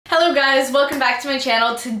Hello guys, welcome back to my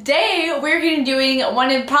channel. Today we're going to be doing one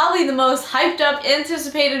of probably the most hyped up,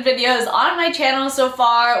 anticipated videos on my channel so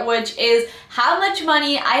far, which is how much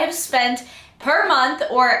money I have spent per month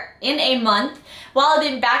or in a month while I've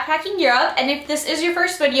been backpacking Europe. And if this is your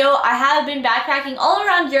first video, I have been backpacking all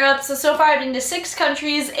around Europe. So far I've been to 6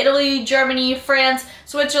 countries: Italy, Germany, France,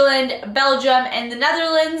 Switzerland, Belgium, and the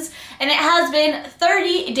Netherlands. And it has been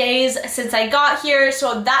 30 days since I got here,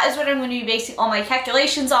 so that is what I'm going to be basing all my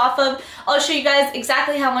calculations off of. I'll show you guys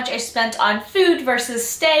exactly how much I spent on food versus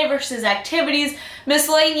stay versus activities,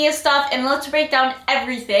 miscellaneous stuff, and let's break down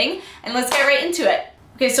everything and let's get right into it.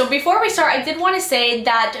 Okay, so before we start, I did want to say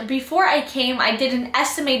that before I came, I did an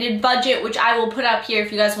estimated budget, which I will put up here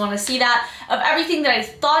if you guys want to see that, of everything that I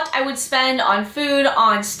thought I would spend on food,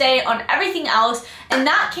 on stay, on everything else. And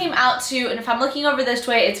that came out to, and if I'm looking over this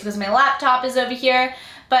way, it's because my laptop is over here,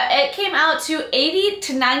 but it came out to $80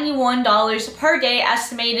 to $91 per day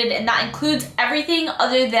estimated, and that includes everything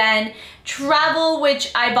other than travel,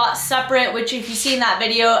 which I bought separate, which if you see in that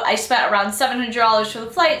video, I spent around $700 for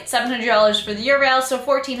the flight, $700 for the Eurail, so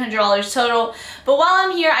 $1,400 total. But while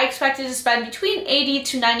I'm here, I expected to spend between $80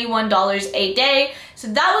 to $91 a day. So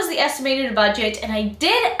that was the estimated budget, and I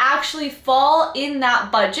did actually fall in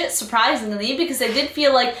that budget, surprisingly, because I did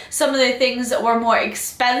feel like some of the things were more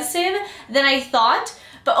expensive than I thought.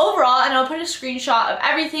 But overall, and I'll put a screenshot of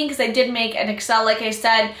everything because I did make an Excel like I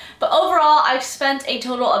said, but overall I've spent a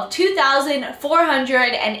total of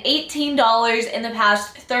 $2,418 in the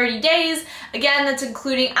past 30 days. Again, that's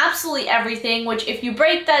including absolutely everything, which if you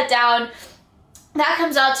break that down, that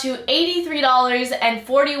comes out to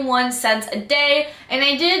 $83.41 a day, and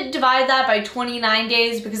I did divide that by 29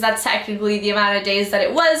 days because that's technically the amount of days that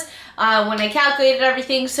it was when I calculated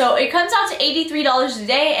everything. So it comes out to $83 a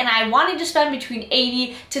day, and I wanted to spend between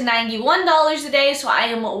 $80 to $91 a day, so I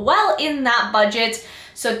am well in that budget.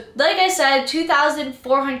 So like I said,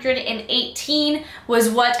 $2,418 was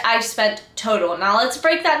what I spent total. Now let's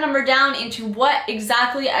break that number down into what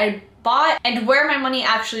exactly I bought and where my money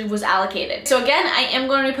actually was allocated. So again, I am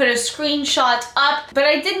going to put a screenshot up, but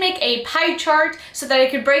I did make a pie chart so that I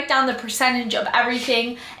could break down the percentage of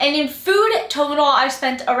everything. And in food total, I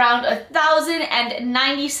spent around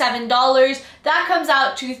 $1,097. That comes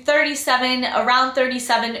out to around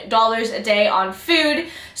 $37 a day on food.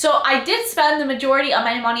 So I did spend the majority of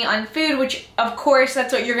my money on food, which of course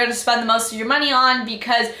that's what you're going to spend the most of your money on,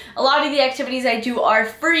 because a lot of the activities I do are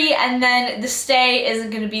free, and then the stay isn't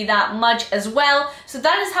going to be that much as well. So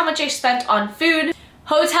that is how much I spent on food.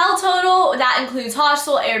 Hotel total, that includes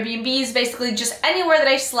hostel, Airbnbs, basically just anywhere that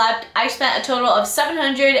I slept. I spent a total of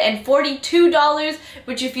 $742,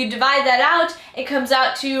 which if you divide that out, it comes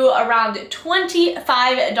out to around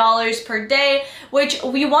 $25 per day, which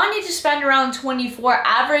we wanted to spend around 24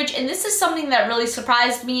 average. And this is something that really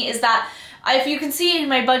surprised me, is that if you can see in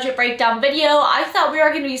my budget breakdown video, I thought we were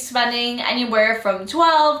going to be spending anywhere from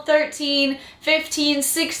 $12, $13, $15,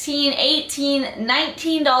 $16, $18,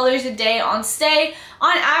 $19 a day on stay.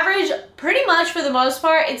 On average, pretty much for the most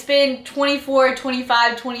part, it's been 24,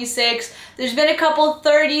 25, 26. There's been a couple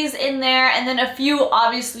 30s in there, and then a few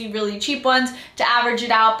obviously really cheap ones to average it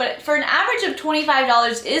out. But for an average of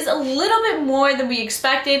 $25 is a little bit more than we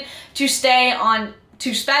expected to spend on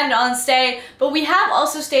stay. But we have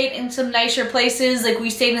also stayed in some nicer places, like we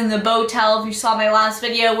stayed in the Botel if you saw my last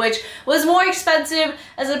video, which was more expensive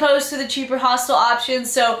as opposed to the cheaper hostel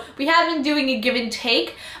options. So we have been doing a give and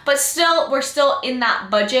take, but still, we're still in that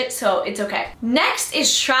budget, so it's okay. Next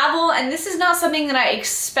is travel, and this is not something that I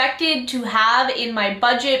expected to have in my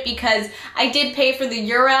budget because I did pay for the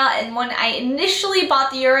Eurail, and when I initially bought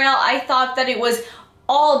the Eurail, I thought that it was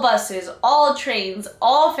all buses, all trains,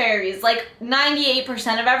 all ferries, like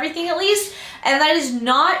 98% of everything at least, and that is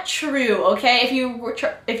not true, okay?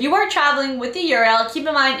 If you are traveling with the Eurail, keep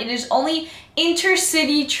in mind it is only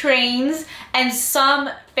intercity trains and some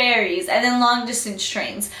ferries, and then long distance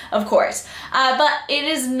trains, of course. But it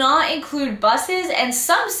does not include buses, and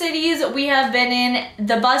some cities we have been in,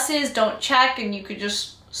 the buses don't check and you could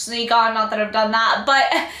just sneak on, not that I've done that, but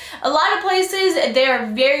a lot of places, they are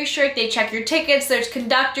very strict. They check your tickets, there's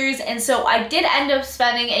conductors, and so I did end up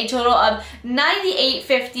spending a total of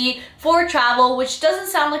 $98.50 for travel, which doesn't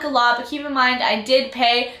sound like a lot, but keep in mind I did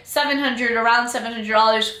pay around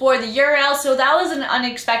 $700 for the Eurail, so that was an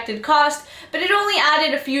unexpected cost, but it only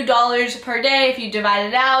added a few dollars per day if you divide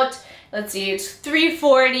it out. Let's see, it's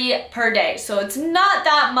 $340 per day. So it's not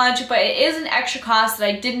that much, but it is an extra cost that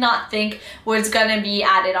I did not think was gonna be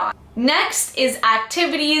added on. Next is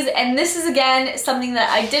activities, and this is again something that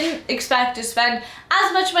I didn't expect to spend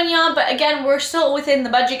as much money on, but again, we're still within the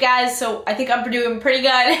budget, guys, so I think I'm doing pretty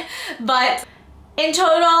good. But In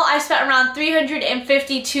total, I spent around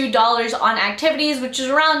 $352 on activities, which is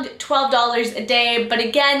around $12 a day. But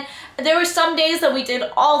again, there were some days that we did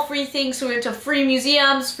all free things. So we went to free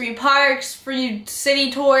museums, free parks, free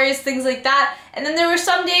city tours, things like that. And then there were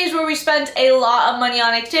some days where we spent a lot of money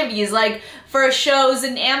on activities, like for shows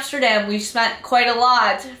in Amsterdam, we spent quite a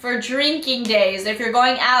lot. For drinking days, if you're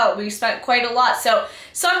going out, we spent quite a lot. So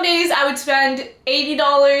some days I would spend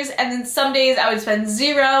 $80 and then some days I would spend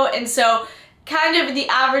 $0. And so kind of the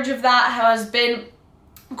average of that has been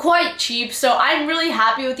quite cheap. So I'm really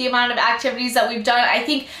happy with the amount of activities that we've done. I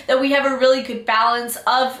think that we have a really good balance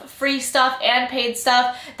of free stuff and paid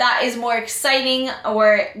stuff that is more exciting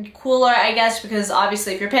or cooler, I guess, because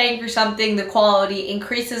obviously if you're paying for something, the quality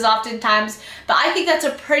increases oftentimes. But I think that's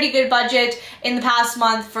a pretty good budget in the past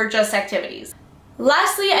month for just activities.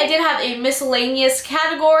 Lastly, I did have a miscellaneous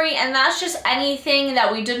category, and that's just anything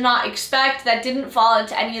that we did not expect that didn't fall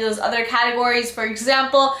into any of those other categories. For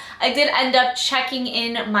example, I did end up checking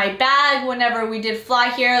in my bag whenever we did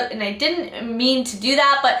fly here, and I didn't mean to do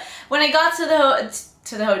that, but when I got to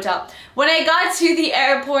the hotel. When I got to the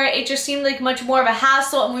airport, it just seemed like much more of a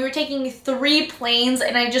hassle, and we were taking 3 planes,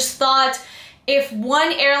 and I just thought, if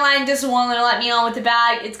one airline doesn't want to let me on with the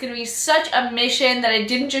bag, it's going to be such a mission that I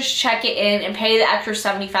didn't just check it in and pay the extra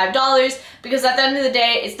 $75, because at the end of the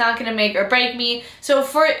day, it's not going to make or break me. So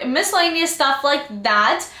for miscellaneous stuff like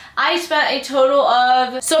that, I spent a total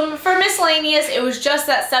of, so for miscellaneous, it was just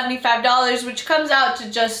that $75, which comes out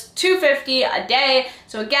to just $250 a day.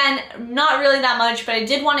 So again, not really that much, but I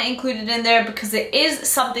did want to include it in there because it is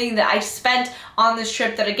something that I spent on this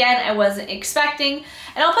trip that, again, I wasn't expecting.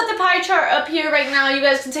 And I'll put the pie chart up here right now. You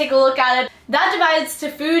guys can take a look at it. That divides to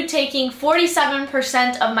food taking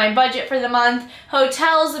 47% of my budget for the month,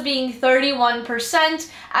 hotels being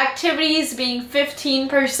 31%, activities being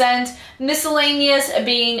 15%, miscellaneous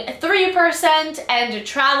being 3%, and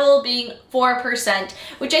travel being 4%,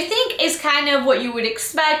 which I think is kind of what you would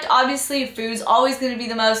expect. Obviously, food's always going to be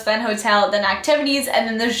the most, then hotel, then activities, and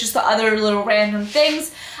then there's just the other little random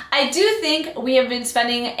things. I do think we have been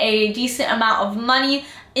spending a decent amount of money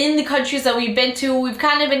in the countries that we've been to. We've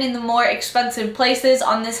kind of been in the more expensive places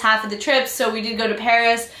on this half of the trip. So we did go to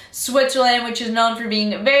Paris, Switzerland, which is known for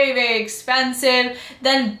being very, very expensive.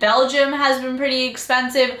 Then Belgium has been pretty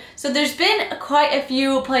expensive. So there's been quite a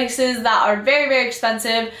few places that are very, very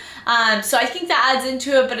expensive. So I think that adds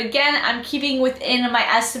into it, but again, I'm keeping within my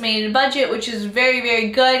estimated budget, which is very,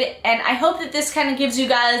 very good, and I hope that this kind of gives you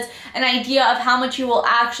guys an idea of how much you will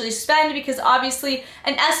actually spend, because obviously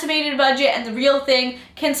an estimated budget and the real thing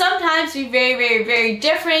can sometimes be very, very, very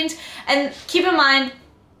different. And keep in mind,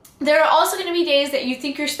 there are also going to be days that you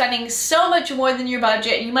think you're spending so much more than your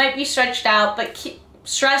budget, and you might be stressed out, but keep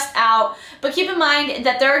in mind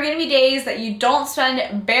that there are going to be days that you don't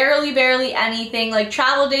spend barely anything, like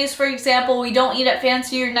travel days, for example. We don't eat at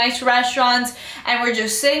fancy or nice restaurants, and we're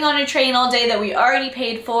just sitting on a train all day that we already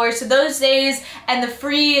paid for. So those days and the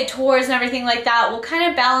free tours and everything like that will kind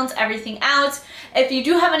of balance everything out. If you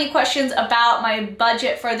do have any questions about my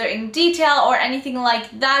budget further in detail or anything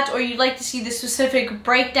like that, or you'd like to see the specific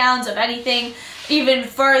breakdowns of anything even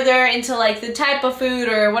further into like the type of food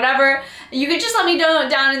or whatever, you could just let me know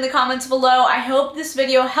down in the comments below. I hope this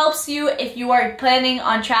video helps you if you are planning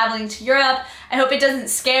on traveling to Europe. I hope it doesn't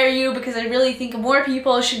scare you, because I really think more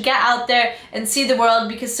people should get out there and see the world,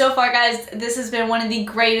 because so far, guys, this has been one of the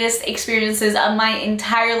greatest experiences of my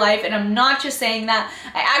entire life, and I'm not just saying that.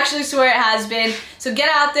 I actually swear it has been. So get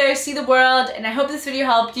out there, see the world, and I hope this video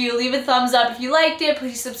helped you. Leave a thumbs up if you liked it.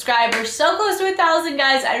 Please subscribe. We're so close to 1,000,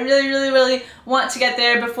 guys. I really want to get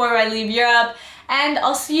there before I leave Europe. And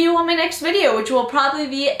I'll see you on my next video, which will probably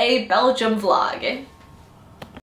be a Belgium vlog.